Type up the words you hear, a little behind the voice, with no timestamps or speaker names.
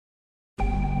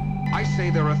say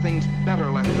there are things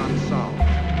better left unsolved.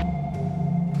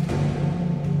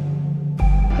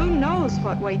 Who knows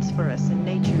what waits for us in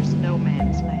nature's no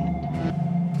man's land?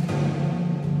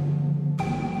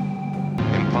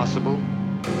 Impossible,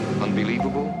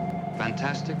 unbelievable,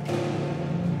 fantastic.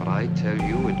 But I tell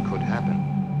you, it could happen.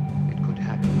 It could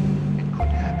happen. It could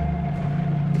happen.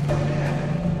 It could happen.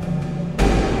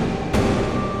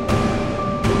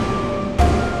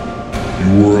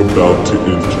 You are about to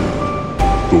enter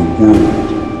the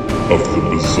world of the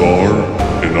bizarre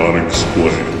and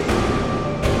unexplained.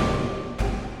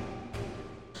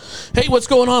 Hey, what's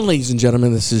going on, ladies and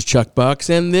gentlemen? This is Chuck Bucks,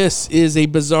 and this is a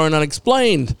Bizarre and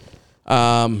Unexplained.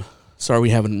 Sorry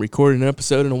we haven't recorded an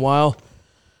episode in a while.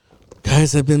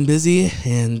 Guys, I've been busy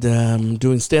and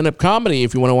doing stand-up comedy.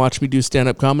 If you want to watch me do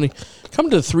stand-up comedy, come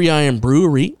to the 3 Iron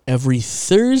Brewery every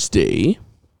Thursday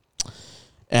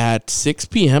at 6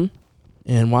 p.m.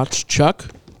 and watch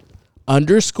Chuck_Bucks,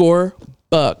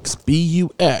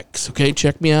 B-U-X. Okay,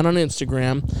 check me out on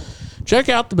Instagram. Check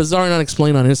out the Bizarre and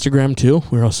Unexplained on Instagram, too.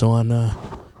 We're also on the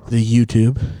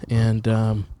YouTube. And,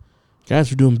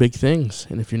 guys, we're doing big things.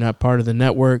 And if you're not part of the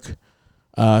network,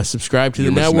 subscribe to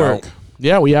the network.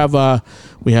 Yeah, we have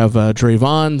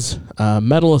Drayvon's,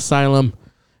 Metal Asylum,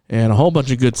 and a whole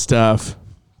bunch of good stuff.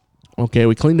 Okay,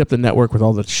 we cleaned up the network with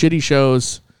all the shitty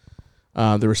shows.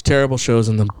 There was terrible shows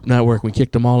on the network. We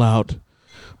kicked them all out.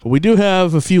 But we do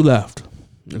have a few left.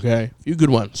 Okay, a few good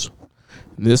ones.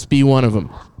 This be one of them.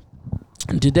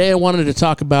 And today I wanted to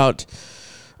talk about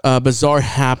bizarre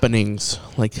happenings,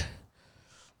 like,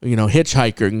 you know,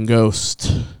 hitchhiker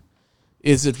ghost.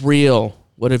 Is it real?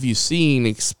 What have you seen?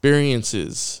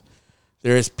 Experiences.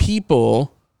 There is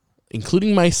people,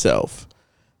 including myself,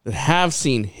 that have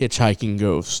seen hitchhiking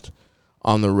ghost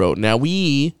on the road. Now,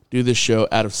 we do this show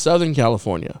out of Southern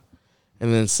California.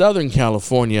 And in Southern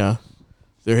California,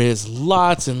 there is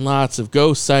lots and lots of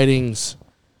ghost sightings.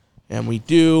 And we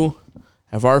do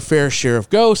have our fair share of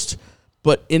ghosts.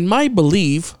 But in my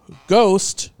belief,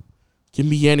 ghost can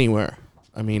be anywhere.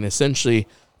 I mean, essentially,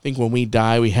 I think when we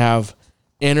die, we have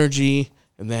energy.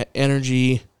 And that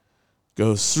energy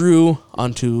goes through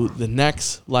onto the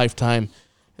next lifetime.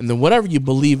 And then whatever you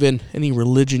believe in, any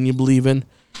religion you believe in,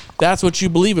 that's what you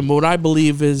believe in. But what I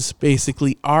believe is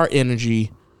basically our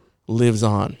energy lives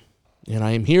on. And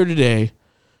I am here today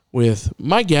with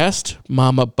my guest,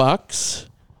 Mama Bucks.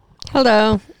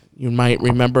 Hello. You might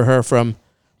remember her from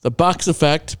The Bucks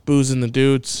Effect, Booze and the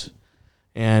Dudes.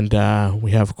 And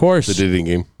we have, of course... The dating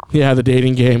game. Yeah, the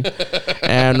dating game.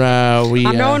 And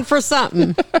I'm known for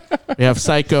something. We have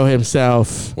Psycho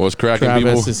himself. What's cracking,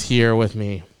 Travis people? is here with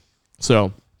me.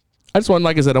 So I just want,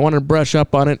 like I said, I want to brush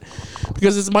up on it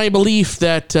because it's my belief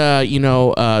that,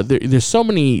 there's so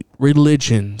many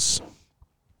religions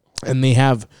and they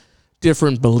have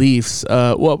different beliefs,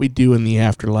 what we do in the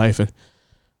afterlife. And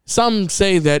some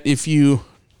say that if you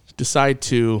decide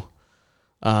to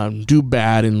do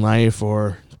bad in life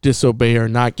or disobey or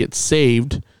not get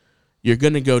saved, you're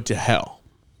going to go to hell.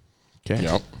 Okay.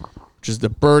 Yep. Which is the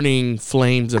burning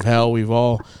flames of hell.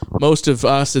 Most of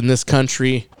us in this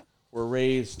country were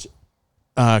raised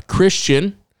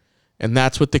Christian, and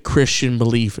that's what the Christian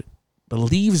believes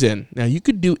in. Now, you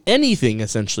could do anything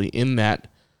essentially in that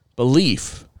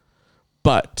belief,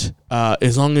 but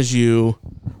as long as you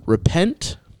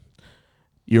repent,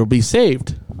 you'll be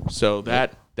saved. So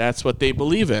that's what they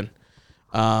believe in.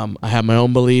 I have my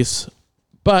own beliefs,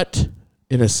 but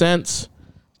in a sense,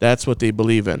 that's what they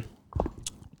believe in.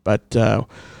 But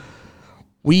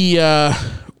we, like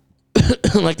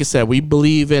I said, we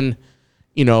believe in,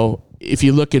 if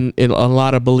you look in a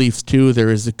lot of beliefs too, there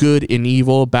is a good and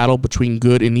evil, battle between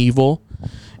good and evil.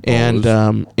 And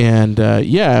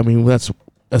that's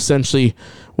essentially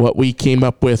what we came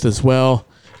up with as well.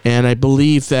 And I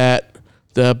believe that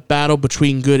the battle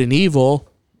between good and evil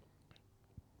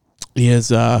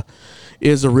is a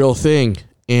real thing.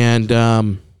 And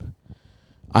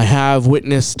I have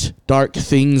witnessed dark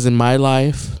things in my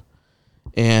life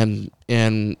and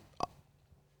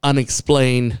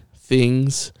unexplained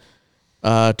things.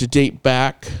 To date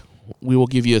back, we will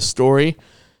give you a story,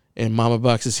 and Mama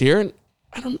Bucks is here. And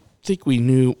I don't think we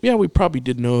knew. Yeah, we probably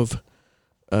did know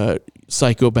of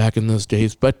Psycho back in those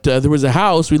days. But there was a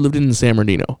house we lived in San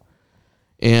Bernardino.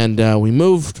 And we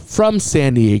moved from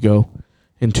San Diego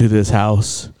into this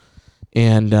house.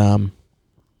 And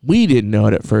we didn't know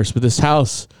it at first, but this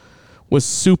house was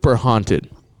super haunted.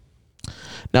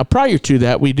 Now, prior to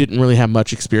that, we didn't really have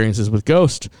much experiences with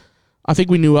ghosts. I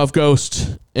think we knew of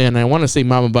ghosts, and I want to say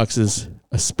Mama Bucks is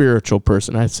a spiritual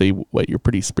person. I'd say, you're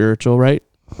pretty spiritual, right?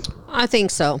 I think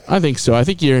so. I think so. I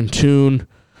think you're in tune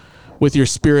with your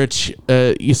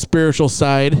spiritual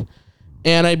side,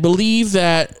 And I believe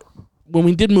that when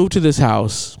we did move to this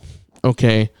house,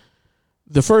 okay,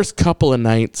 the first couple of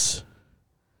nights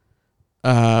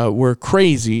were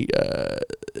crazy.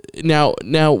 Now,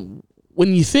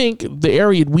 when you think the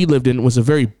area we lived in was a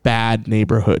very bad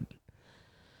neighborhood,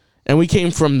 and we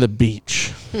came from the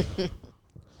beach.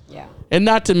 Yeah. And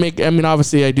not to make, I mean,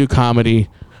 obviously I do comedy,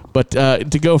 but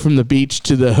to go from the beach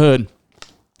to the hood,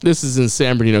 this is in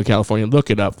San Bernardino, California. Look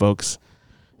it up, folks.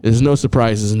 There's no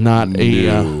surprise. This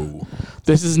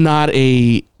is not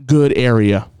a good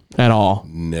area at all.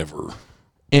 Never.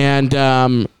 And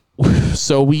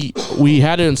so we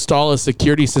had to install a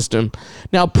security system.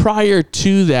 Now, prior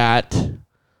to that,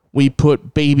 we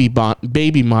put baby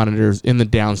monitors in the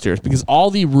downstairs because all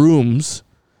the rooms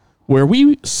where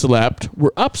we slept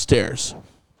were upstairs.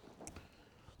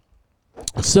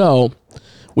 So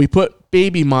we put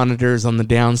baby monitors on the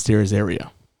downstairs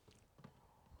area.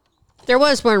 There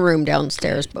was one room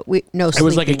downstairs, but no sleeping. It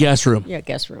was like a guest room. Yeah,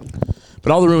 guest room.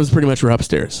 But all the rooms pretty much were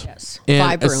upstairs. Yes.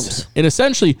 And 5 rooms. And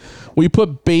essentially, we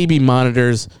put baby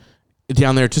monitors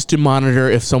down there just to monitor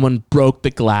if someone broke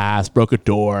the glass, broke a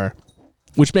door,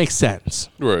 which makes sense.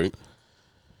 Right.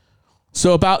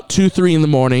 So about 2-3 in the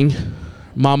morning,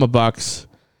 Mama Bucks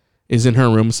is in her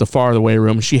room. It's a far away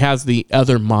room. She has the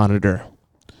other monitor.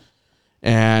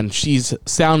 And she's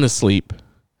sound asleep.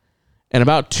 And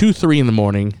about 2-3 in the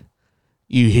morning,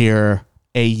 you hear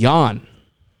a yawn.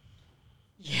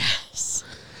 Yes.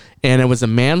 And it was a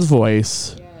man's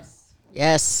voice.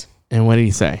 Yes. And what did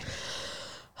he say?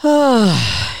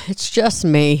 It's just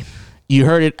me. You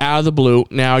heard it out of the blue.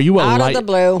 Now, are you a Out of light, the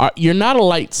blue. You're not a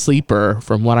light sleeper,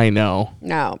 from what I know.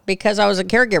 No, because I was a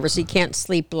caregiver, so you can't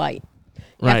sleep light.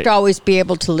 You Right. have to always be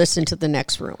able to listen to the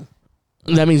next room.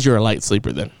 That means you're a light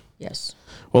sleeper then. Yes.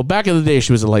 Well, back in the day,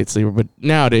 she was a light sleeper, but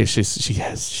nowadays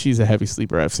she's a heavy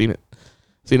sleeper. I've seen it.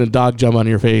 Seen a dog jump on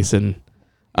your face and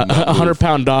a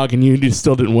 100-pound dog, and you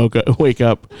still didn't wake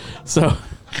up. So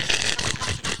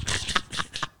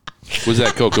Was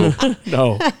that Coco?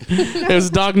 no, it was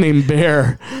a dog named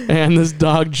Bear, and this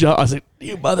dog jumped. I was like,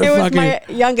 "You It was motherfucker!" my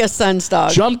youngest son's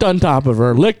dog. Jumped on top of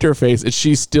her, licked her face, and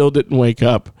she still didn't wake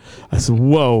up. I said,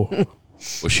 "Whoa."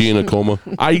 Was she in a coma?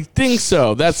 I think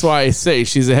so. That's why I say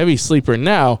she's a heavy sleeper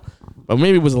now, but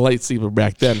maybe was a light sleeper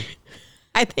back then.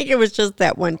 I think it was just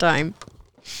that one time.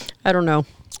 I don't know.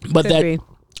 But Could be.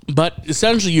 but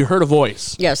essentially, you heard a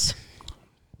voice, Yes.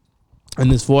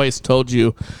 and this voice told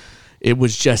you it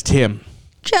was just him.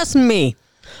 Just me.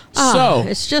 So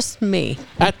It's just me.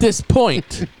 at this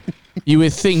point, you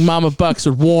would think Mama Bucks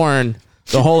would warn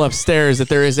the whole upstairs that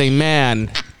there is a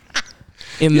man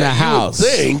in the house.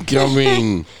 You would think. I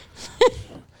mean,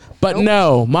 But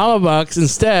no, Mama Bucks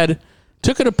instead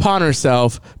took it upon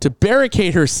herself to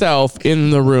barricade herself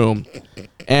in the room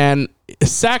and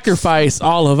sacrifice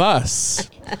all of us,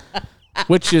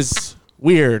 which is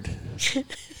weird.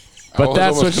 I was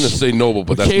almost going to say noble,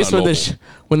 but that's not noble.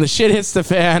 When the shit hits the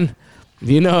fan,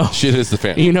 you know, Shit hits the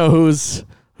fan. you know who's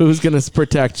going to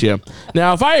protect you.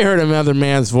 Now, if I heard another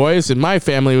man's voice and my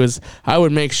family was, I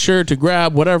would make sure to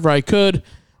grab whatever I could,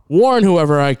 warn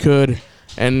whoever I could,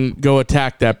 and go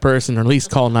attack that person, or at least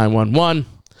call 911.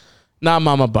 Not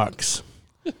Mama Bucks.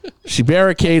 She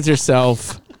barricades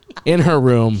herself in her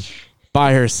room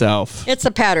by herself. It's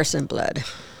a Patterson blood.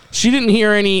 She didn't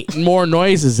hear any more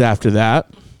noises after that.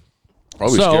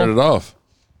 Probably So- scared it off.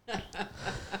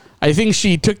 I think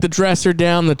she took the dresser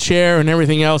down, the chair, and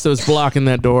everything else that was blocking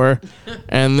that door,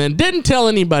 and then didn't tell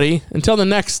anybody until the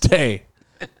next day,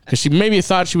 because she maybe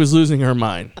thought she was losing her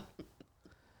mind.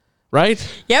 Right?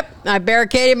 Yep, I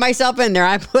barricaded myself in there.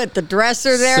 I put the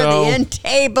dresser there, So- the end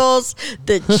tables,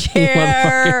 the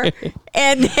chair,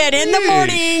 and then in the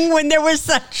morning when there was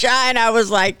sunshine, I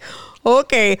was like,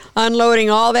 okay,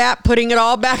 unloading all that, putting it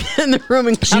all back in the room,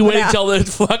 and She coming waited out. till the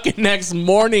fucking next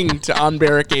morning to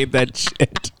unbarricade that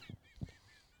shit.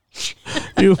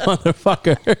 You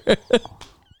motherfucker.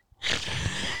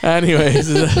 Anyways,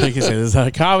 like I said, this is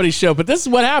a comedy show, but this is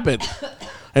what happened.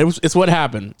 It's what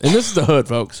happened. And this is the hood,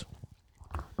 folks.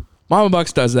 Mama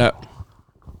Bucks does that.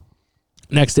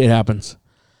 Next day it happens.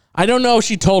 I don't know if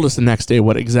she told us the next day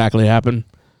what exactly happened,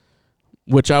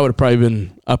 which I would have probably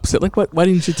been upset. Like, what? Why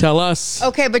didn't you tell us?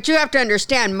 Okay, but you have to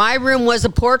understand, my room was a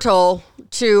portal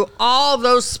to all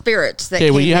those spirits that Okay,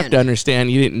 came well, you have in. to understand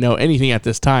you didn't know anything at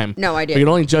this time. No, I We didn't. can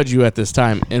only judge you at this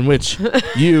time, in which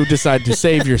you decide to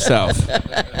save yourself.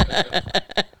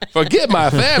 Forget my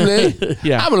family.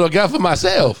 Yeah. I'm going to look out for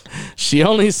myself. She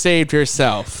only saved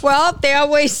herself. Well, they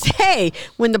always say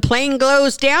when the plane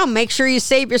goes down, make sure you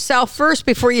save yourself first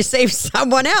before you save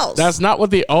someone else. That's not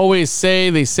what they always say.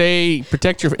 They say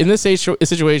protect your. In this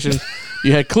situation,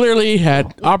 you had clearly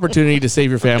had opportunity to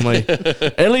save your family.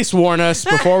 At least warn us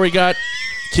before we got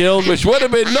killed, which would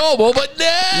have been noble, but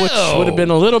no, which would have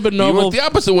been a little bit noble. You went the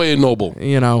opposite way of noble.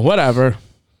 You know, whatever.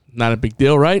 Not a big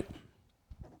deal, right?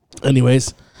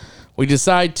 Anyways, we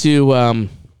decide to.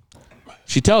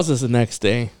 She tells us the next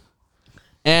day,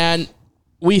 and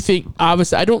we think,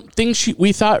 obviously, I don't think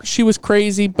we thought she was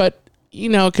crazy, but, you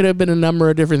know, it could have been a number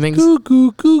of different things.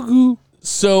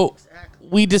 So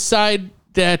we decide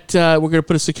that we're going to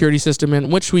put a security system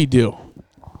in, which we do.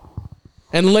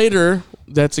 And later,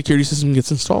 that security system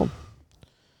gets installed.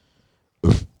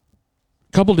 A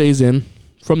couple days in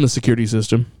from the security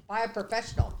system. By a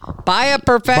professional. By a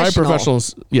professional. By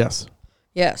professionals, yes.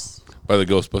 Yes. By the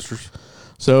Ghostbusters.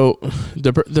 So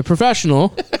the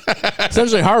professional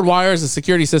essentially hardwires the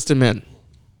security system in.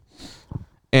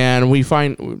 And we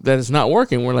find that it's not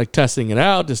working. We're like testing it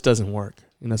out. This doesn't work.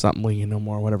 You know, it's not blinking no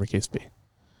more, whatever case be.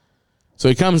 So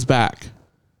he comes back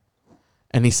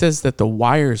and he says that the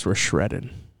wires were shredded.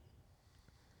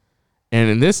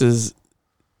 And this is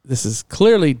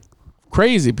clearly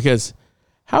crazy because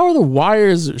how are the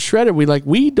wires shredded?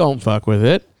 We don't fuck with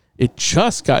it. It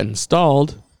just got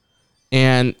installed,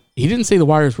 and he didn't say the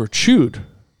wires were chewed.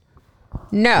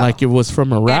 No. Like it was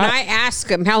from a rat. And I asked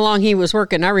him how long he was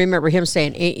working. I remember him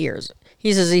saying 8 years.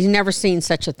 He says he's never seen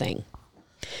such a thing.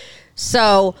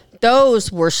 So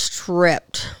those were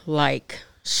stripped, like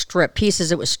stripped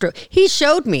pieces. It was stripped. He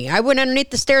showed me. I went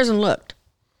underneath the stairs and looked.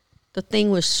 The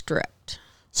thing was stripped.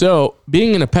 So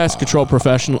being a pest control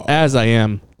professional, as I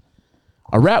am,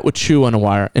 a rat would chew on a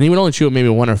wire, and he would only chew maybe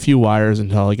one or a few wires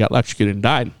until he got electrocuted and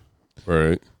died.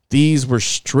 Right. These were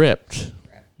stripped,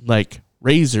 like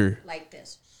razor. Like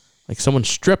this. Like someone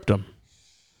stripped them.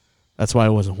 That's why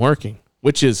it wasn't working,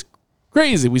 which is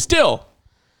crazy. We still,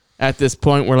 at this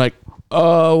point, we're like,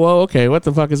 oh, well, okay, what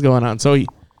the fuck is going on? So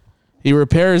he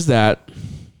repairs that.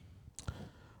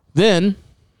 Then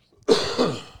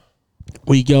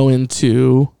we go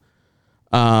into,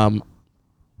 time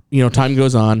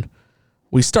goes on.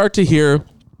 We start to hear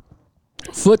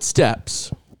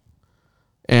footsteps.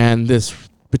 And this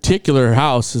particular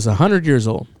house is 100 years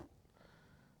old.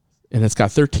 And it's got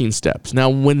 13 steps. Now,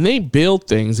 when they build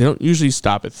things, they don't usually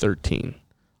stop at 13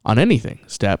 on anything.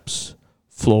 Steps,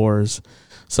 floors.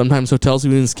 Sometimes hotels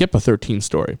even skip a 13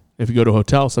 story. If you go to a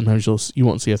hotel, sometimes you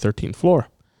won't see a 13th floor.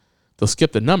 They'll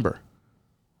skip the number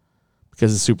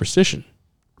because it's superstition.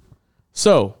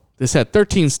 So this had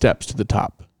 13 steps to the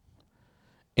top.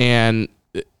 And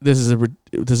this is an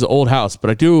old house, but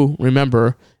I do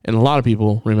remember, and a lot of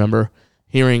people remember,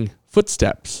 hearing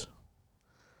footsteps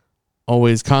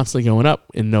always constantly going up,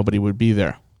 and nobody would be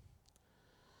there.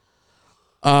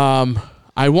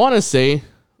 I want to say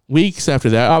weeks after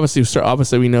that,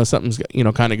 obviously we know something's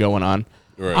kind of going on.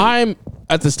 Right.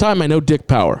 At this time I know Dick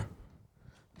Power,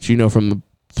 which you know from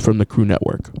the Crew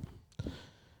Network,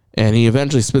 and he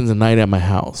eventually spends the night at my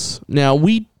house. Now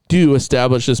we do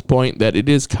establish this point that it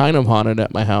is kind of haunted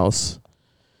at my house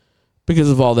because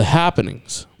of all the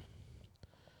happenings.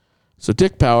 So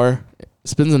Dick Power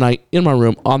spends the night in my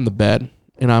room on the bed,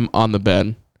 and I'm on the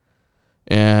bed,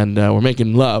 and we're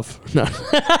making love. No,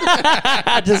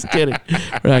 just kidding.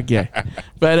 We're not gay,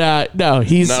 but no,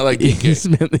 he's not like he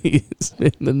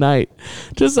spent the night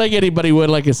just like anybody would,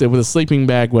 like I said, with a sleeping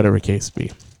bag, whatever case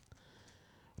be.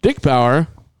 Dick Power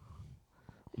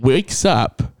wakes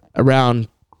up around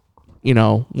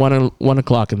 1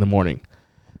 o'clock in the morning,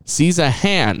 sees a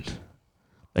hand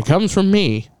that comes from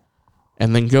me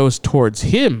and then goes towards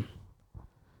him,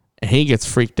 and he gets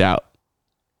freaked out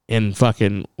and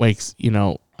fucking wakes,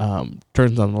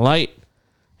 turns on the light,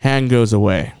 hand goes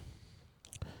away.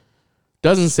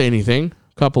 Doesn't say anything.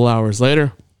 A couple hours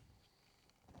later,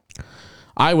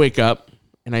 I wake up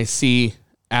and I see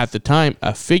at the time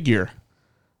a figure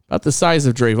about the size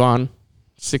of Drayvon,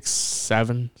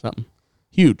 6'7", something,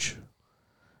 huge,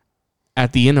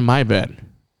 at the end of my bed.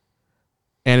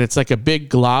 And it's like a big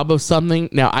glob of something.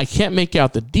 Now, I can't make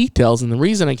out the details, and the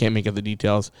reason I can't make out the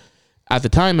details, at the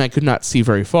time I could not see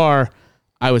very far.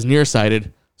 I was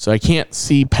nearsighted, so I can't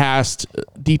see past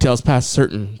details past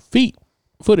certain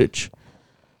footage.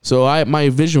 So my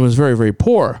vision was very, very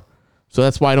poor. So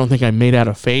that's why I don't think I made out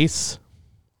a face.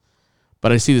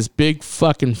 But I see this big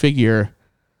fucking figure,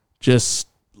 just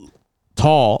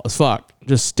tall as fuck,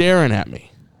 just staring at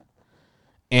me.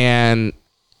 And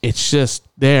it's just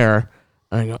there.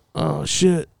 I go, oh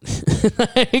shit.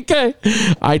 Okay.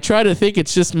 I try to think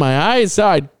it's just my eyes.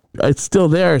 So it's still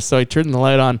there. So I turn the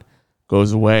light on.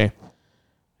 goes away.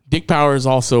 Dick Power is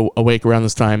also awake around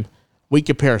this time. We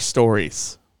compare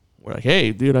stories. We're like,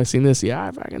 hey, dude, I seen this. Yeah,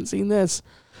 I've fucking seen this,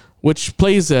 which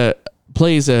plays a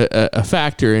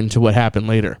factor into what happened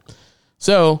later.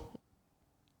 So,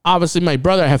 obviously, my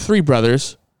brother, I have 3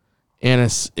 brothers,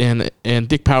 and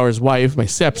Dick Power's wife, my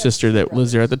stepsister that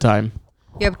was there at the time.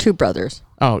 You have 2 brothers.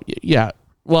 Oh, yeah.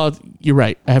 Well, you're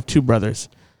right. I have 2 brothers,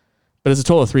 but it's a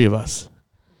total of 3 of us.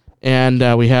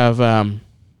 And we have,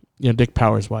 Dick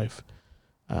Power's wife,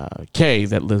 Kay,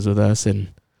 that lives with us,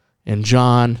 and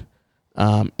John,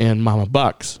 and Mama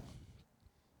Bucks.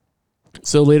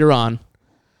 So later on,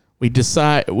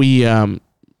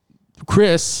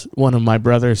 Chris, one of my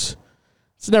brothers,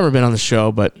 it's never been on the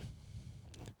show, but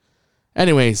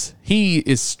anyways, he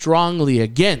is strongly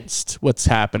against what's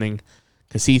happening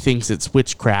because he thinks it's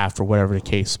witchcraft or whatever the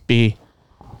case be.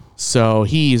 So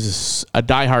he's a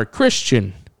diehard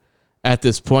Christian at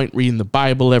this point, reading the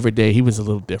Bible every day. He was a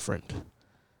little different.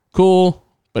 Cool,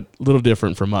 but a little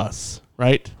different from us,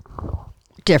 right?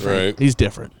 Different. Right. He's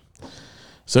different.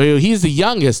 So he's the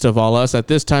youngest of all us. At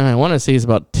this time, I want to say he's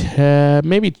about 10,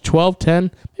 maybe 12,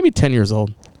 10, maybe 10 years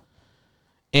old.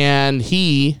 And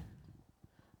he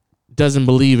doesn't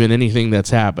believe in anything that's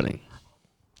happening.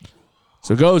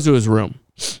 So goes to his room.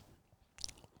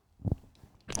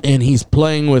 And he's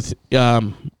playing with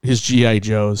his G.I.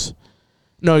 Joes.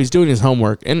 No, he's doing his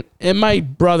homework. And my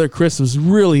brother Chris was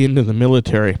really into the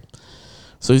military.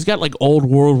 So he's got like old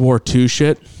World War II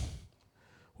shit.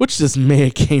 Which this may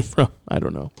have came from, I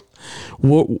don't know.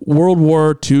 World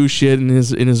War II shit in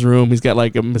his room. He's got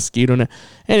like a mosquito net.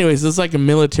 Anyways, it's like a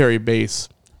military base.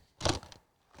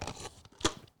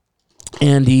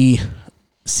 And he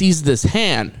sees this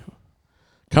hand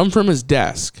come from his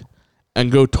desk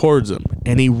and go towards him.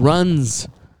 And he runs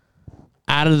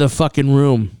out of the fucking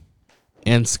room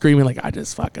and screaming like, I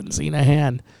just fucking seen a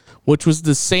hand. Which was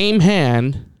the same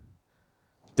hand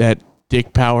that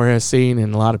Dick Power has seen,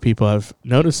 and a lot of people have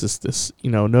noticed this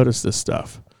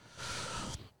stuff.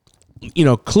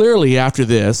 Clearly after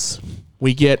this,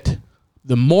 we get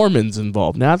the Mormons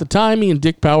involved. Now, at the time, me and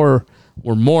Dick Power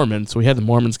were Mormons, so we had the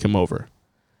Mormons come over.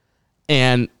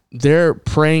 And they're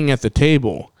praying at the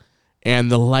table, and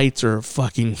the lights are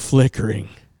fucking flickering.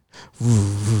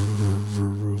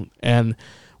 And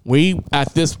we,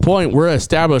 at this point, we're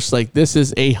established like this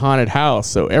is a haunted house,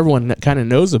 so everyone kind of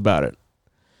knows about it.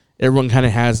 Everyone kind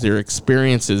of has their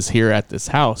experiences here at this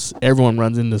house. Everyone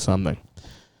runs into something.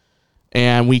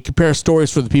 And we compare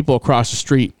stories for the people across the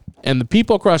street. And the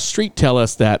people across the street tell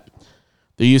us that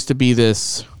there used to be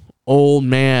this old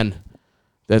man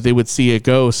that they would see a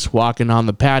ghost walking on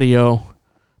the patio,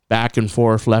 back and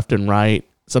forth, left and right.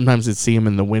 Sometimes they'd see him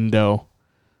in the window.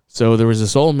 So there was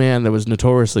this old man that was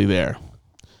notoriously there.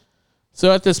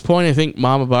 So at this point, I think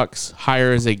Mama Bucks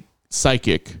hires a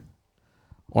psychic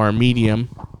or a medium.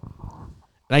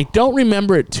 And I don't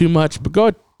remember it too much, but go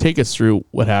ahead, take us through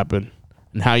what happened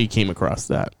and how you came across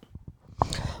that.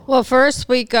 Well, first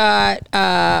we got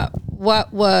what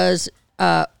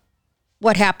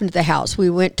happened to the house. We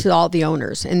went to all the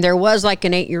owners, and there was like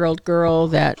an 8-year-old girl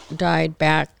that died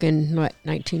back in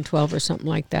 1912 or something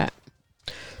like that.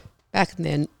 Back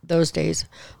in those days.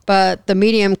 But the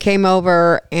medium came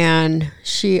over, and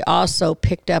she also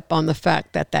picked up on the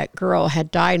fact that that girl had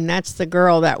died, and that's the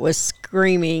girl that was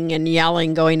screaming and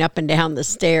yelling, going up and down the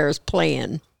stairs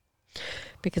playing.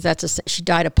 Because she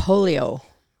died of polio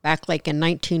back like in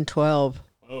 1912.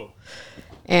 Oh.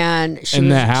 And she in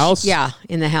the house? Yeah,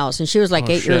 in the house. And she was like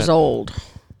 8 years old.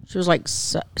 She was like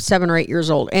 7 or 8 years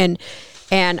old. And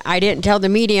I didn't tell the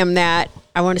medium that.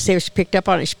 I want to say if she picked up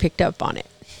on it, she picked up on it.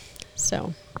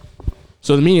 So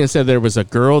the medium said there was a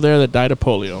girl there that died of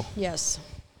polio. Yes,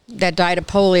 that died of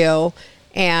polio,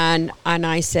 and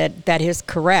I said that is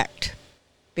correct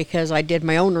because I did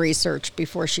my own research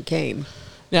before she came.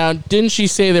 Now, didn't she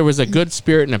say there was a good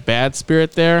spirit and a bad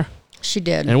spirit there? She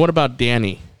did. And what about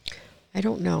Danny? I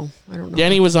don't know.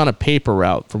 Danny was on a paper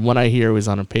route. From what I hear, he was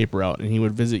on a paper route, and he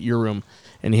would visit your room,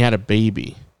 and he had a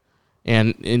baby.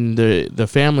 And in the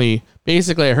family,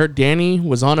 basically, I heard Danny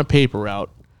was on a paper route.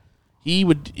 He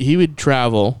would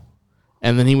travel,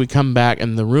 and then he would come back,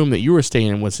 and the room that you were staying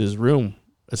in was his room,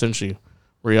 essentially,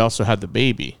 where he also had the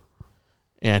baby.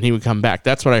 And he would come back.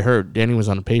 That's what I heard. Danny was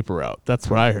on a paper route. That's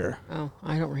what I heard. Oh,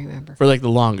 I don't remember. For like the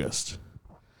longest.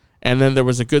 And then there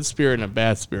was a good spirit and a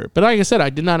bad spirit. But like I said, I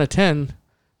did not attend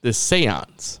this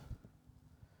seance.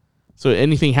 So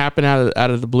anything happened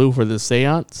out of the blue for this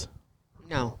seance?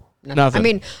 No.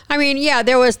 Nothing. I mean, yeah,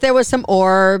 there was some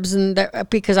orbs, and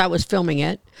because I was filming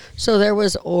it, so there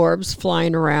was orbs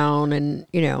flying around, and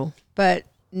but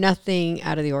nothing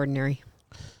out of the ordinary.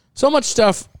 So much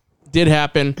stuff did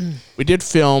happen. We did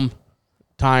film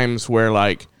times where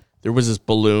like there was this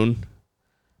balloon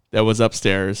that was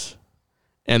upstairs,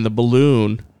 and the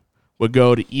balloon would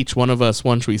go to each one of us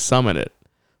once we summon it.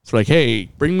 It's like, hey,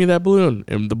 bring me that balloon,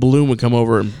 and the balloon would come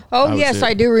over. And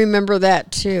I do remember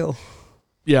that too.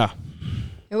 Yeah.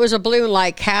 It was a balloon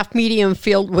like half medium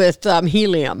filled with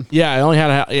helium. Yeah, it only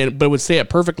had but it would stay at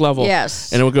perfect level.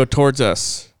 Yes. And it would go towards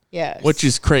us. Yes. Which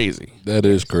is crazy. That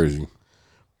is crazy.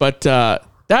 But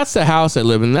that's the house I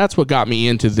live in. That's what got me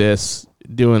into this,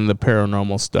 doing the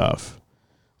paranormal stuff.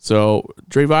 So,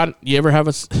 Drayvon, you ever have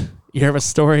a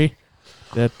story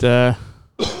that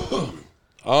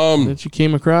that you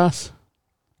came across?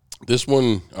 This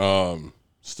one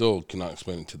still cannot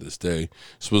explain it to this day.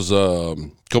 This was a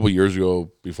couple years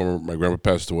ago before my grandpa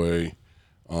passed away.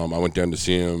 I went down to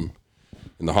see him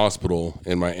in the hospital,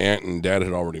 and my aunt and dad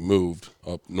had already moved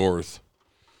up north.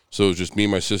 So it was just me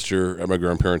and my sister at my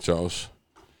grandparents' house.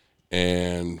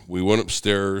 And we went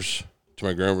upstairs to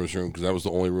my grandma's room because that was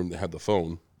the only room that had the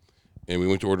phone. And we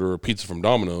went to order a pizza from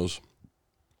Domino's.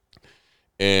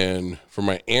 And from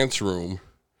my aunt's room,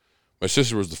 my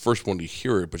sister was the first one to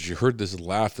hear it, but she heard this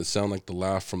laugh that sounded like the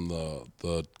laugh from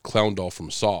the clown doll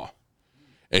from Saw.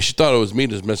 And she thought it was me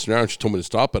just messing around. She told me to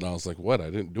stop it. And I was like, what? I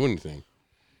didn't do anything.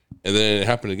 And then it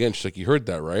happened again. She's like, you heard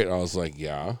that, right? I was like,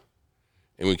 yeah.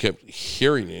 And we kept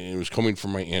hearing it. And it was coming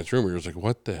from my aunt's room. We was like,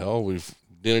 what the hell? We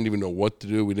didn't even know what to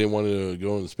do. We didn't want to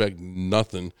go and inspect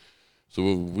nothing.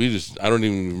 So we just, I don't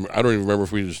even remember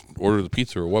if we just ordered the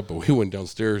pizza or what, but we went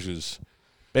downstairs because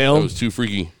that was too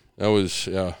freaky. That was,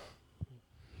 yeah.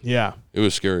 Yeah. It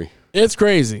was scary. It's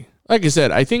crazy. Like I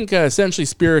said, I think essentially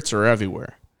spirits are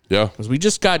everywhere. Yeah. Because we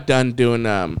just got done doing,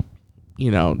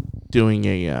 doing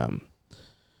a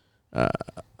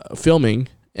filming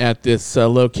at this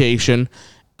location.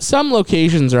 Some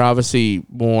locations are obviously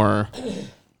more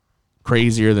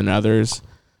crazier than others,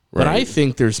 but I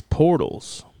think there's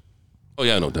portals. Oh,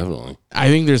 yeah, no, definitely. I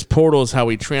think there's portals how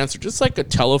we transfer, just like a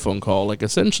telephone call. Like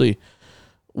essentially,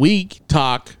 we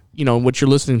talk, what you're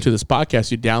listening to this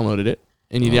podcast, you downloaded it,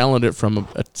 and you downloaded it from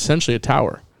essentially a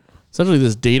tower. Essentially,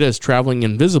 this data is traveling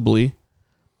invisibly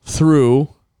through,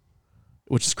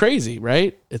 which is crazy,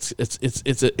 right?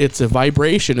 It's a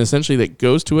vibration essentially that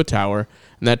goes to a tower,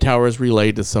 and that tower is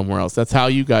relayed to somewhere else. That's how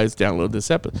you guys download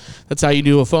this episode. That's how you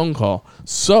do a phone call.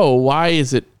 So why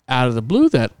is it out of the blue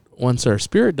that once our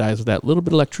spirit dies with that little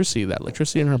bit of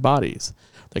electricity in our bodies,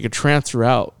 they could transfer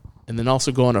out and then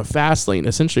also go on a fast lane,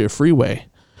 essentially a freeway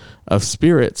of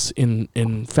spirits in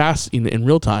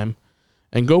real time,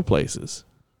 and go places.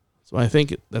 So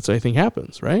that's what I think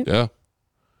happens, right? Yeah.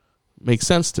 Makes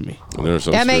sense to me.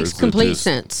 That makes complete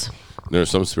sense. There are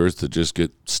some spirits that just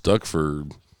get stuck for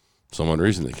some odd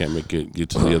reason. They can't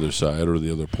get to the other side or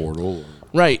the other portal.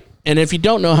 Right. And if you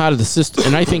don't know how to assist,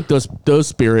 and I think those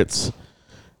spirits,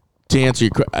 to answer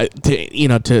your,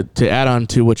 to add on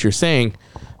to what you're saying,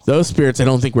 those spirits, I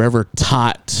don't think were ever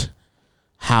taught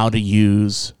how to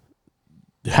use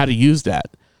that.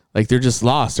 Like they're just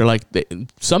lost. They're like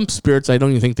some spirits. I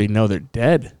don't even think they know they're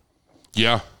dead.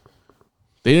 Yeah.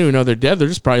 They don't even know they're dead. They're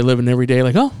just probably living every day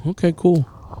like, oh, okay, cool.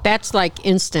 That's like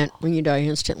instant. When you die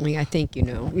instantly, I think you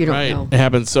don't know. It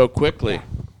happens so quickly.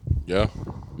 Yeah.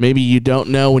 Maybe you don't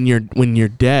know when you're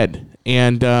dead.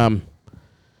 And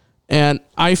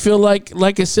I feel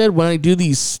like I said, when I do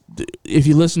these, if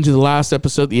you listen to the last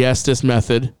episode, the Estes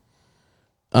method,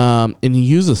 and you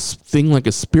use a thing like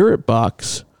a spirit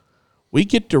box, we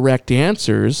get direct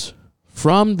answers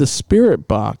from the spirit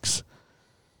box.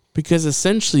 Because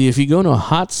essentially, if you go to a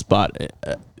hot spot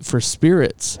for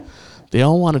spirits, they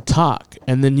all want to talk.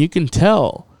 And then you can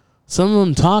tell some of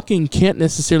them talking can't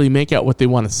necessarily make out what they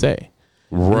want to say.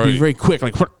 Right. It'd be very quick,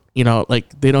 like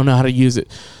they don't know how to use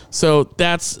it. So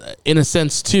that's, in a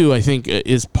sense, too, I think,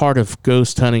 is part of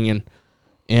ghost hunting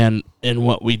and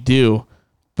what we do.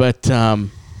 But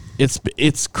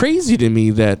it's crazy to me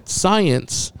that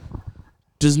science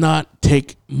does not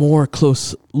take more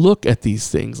close look at these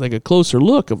things, like a closer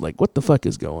look of like what the fuck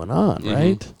is going on,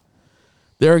 right?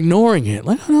 They're ignoring it.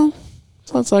 Like, I don't know,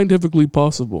 it's not scientifically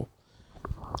possible.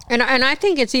 And I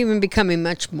think it's even becoming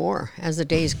much more as the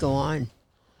days go on.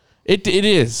 It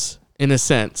is, in a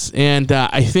sense, and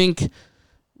I think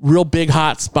real big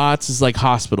hot spots is like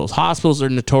hospitals. Hospitals are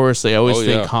notoriously, I always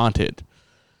think, haunted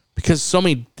because so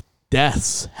many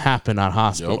deaths happen at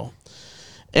hospital. Yep.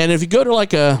 And if you go to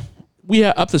like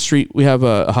up the street, we have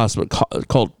a hospital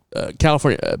called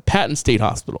California Patton State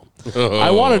Hospital. Oh.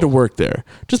 I wanted to work there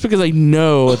just because I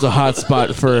know it's a hot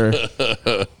spot for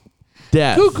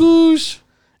death. Cuckoos.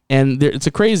 And it's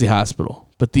a crazy hospital.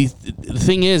 But the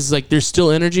thing is, like, there's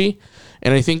still energy.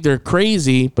 And I think they're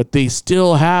crazy, but they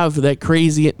still have that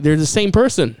crazy. They're the same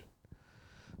person.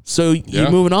 So you're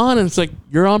moving on, and it's like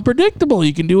you're unpredictable.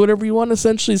 You can do whatever you want.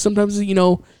 Essentially, sometimes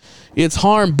it's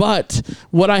harm. But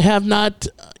what I have not,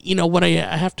 what I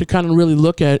have to kind of really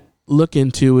look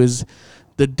into is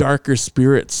the darker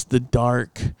spirits, the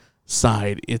dark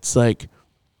side. It's like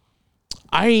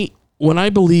when I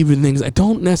believe in things, I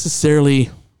don't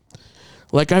necessarily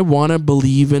I want to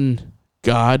believe in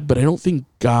God, but I don't think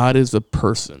God is a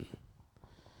person.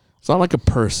 It's not like a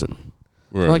person.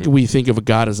 Right. It's not like we think of a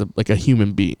God as a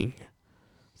human being.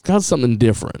 God's something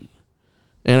different.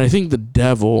 And I think the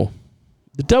devil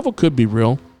could be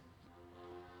real.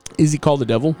 Is he called the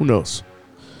devil? Who knows?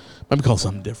 Might be called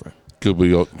something different. Could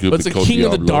be but it's a king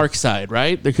of the dark side,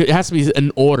 right? It has to be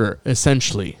an order,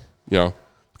 essentially. Yeah.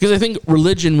 Because I think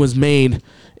religion was made,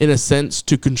 in a sense,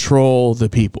 to control the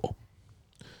people.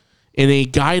 In a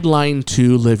guideline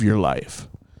to live your life.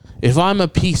 If I'm a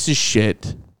piece of shit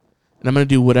and I'm going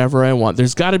to do whatever I want,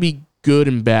 there's got to be good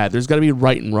and bad. There's got to be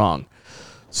right and wrong.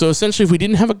 So essentially, if we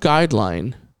didn't have a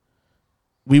guideline,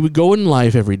 we would go in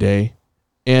life every day,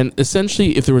 and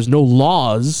essentially, if there was no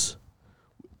laws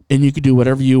and you could do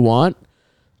whatever you want,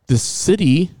 the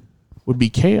city would be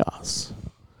chaos.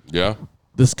 Yeah.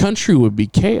 This country would be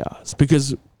chaos,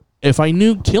 because if I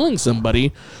knew killing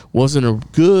somebody wasn't a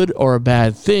good or a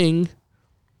bad thing,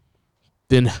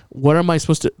 then what am I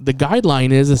supposed to... The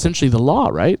guideline is essentially the law,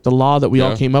 right? The law that we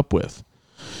all came up with.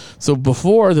 So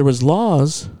before there was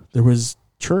laws, there was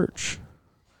church.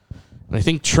 And I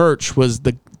think church was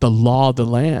the law of the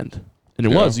land. And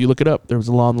it was. You look it up. There was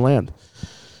a law of the land.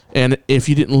 And if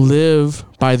you didn't live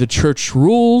by the church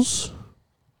rules,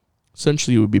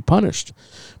 essentially you would be punished.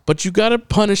 But you got to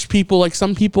punish people. Like,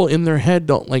 some people in their head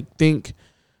don't think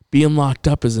being locked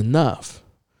up is enough.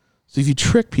 So if you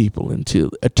trick people into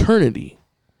eternity,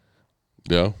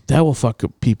 that will fuck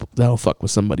up people. That will fuck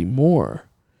with somebody more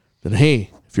than, hey,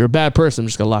 if you're a bad person, I'm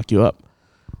just gonna lock you up.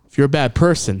 If you're a bad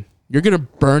person, you're gonna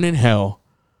burn in hell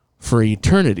for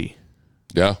eternity.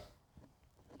 Yeah.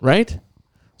 Right?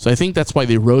 So I think that's why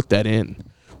they wrote that in.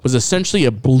 It was essentially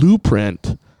a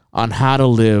blueprint on how to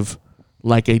live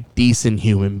like a decent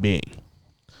human being.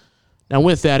 Now,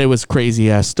 with that, it was crazy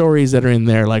ass stories that are in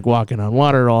there, like walking on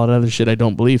water, all that other shit I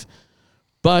don't believe.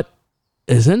 But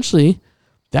essentially,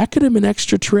 that could have been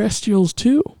extraterrestrials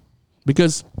too,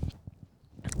 because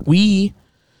we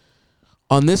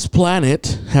on this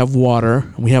planet have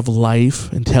water, and we have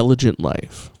life, intelligent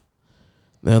life.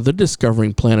 Now, they're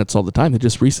discovering planets all the time. They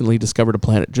just recently discovered a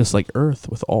planet just like Earth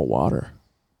with all water.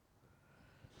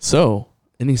 So,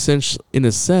 in a sense,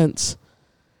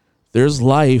 there's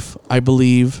life, I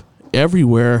believe,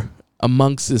 everywhere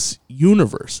amongst this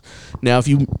universe. Now, if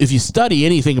you study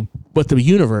anything but the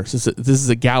universe, this is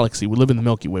a galaxy. We live in the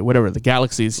Milky Way, whatever. The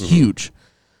galaxy is huge,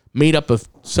 made up of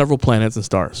several planets and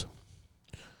stars.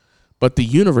 But the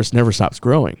universe never stops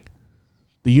growing.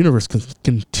 The universe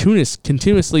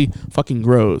continuously fucking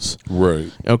grows.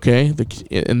 Right. Okay?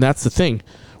 And that's the thing.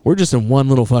 We're just in one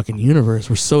little fucking universe.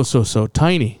 We're so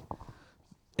tiny.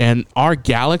 And our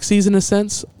galaxies, in a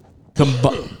sense,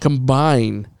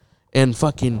 combine and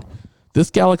fucking...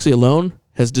 This galaxy alone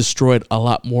has destroyed a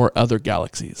lot more other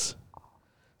galaxies.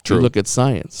 True. You look at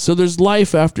science. So there's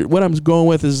life after... What I'm going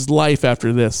with is life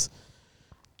after this.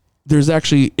 There's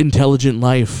actually intelligent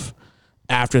life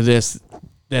after this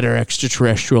that are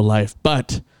extraterrestrial life.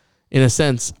 But in a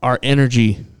sense, our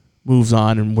energy moves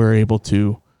on and we're able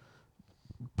to,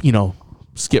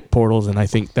 skip portals. And I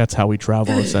think that's how we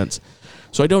travel, in a sense.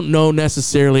 So I don't know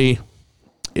necessarily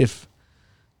if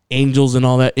angels and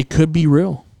all that, it could be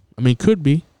real. I mean, it could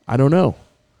be. I don't know.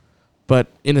 But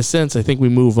in a sense, I think we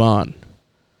move on.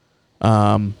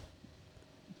 But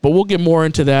we'll get more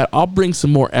into that. I'll bring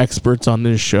some more experts on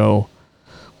this show.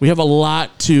 We have a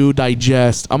lot to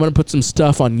digest. I'm going to put some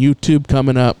stuff on YouTube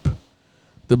coming up.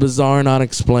 The Bizarre and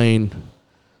Unexplained.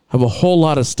 Have a whole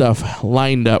lot of stuff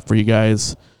lined up for you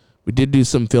guys. We did do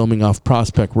some filming off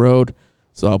Prospect Road,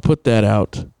 so I'll put that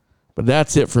out. But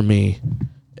that's it for me.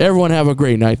 Everyone have a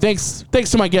great night. Thanks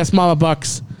to my guest, Mama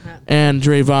Bucks and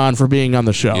Drayvon, for being on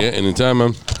the show. Yeah, anytime,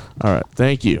 man. All right.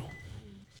 Thank you.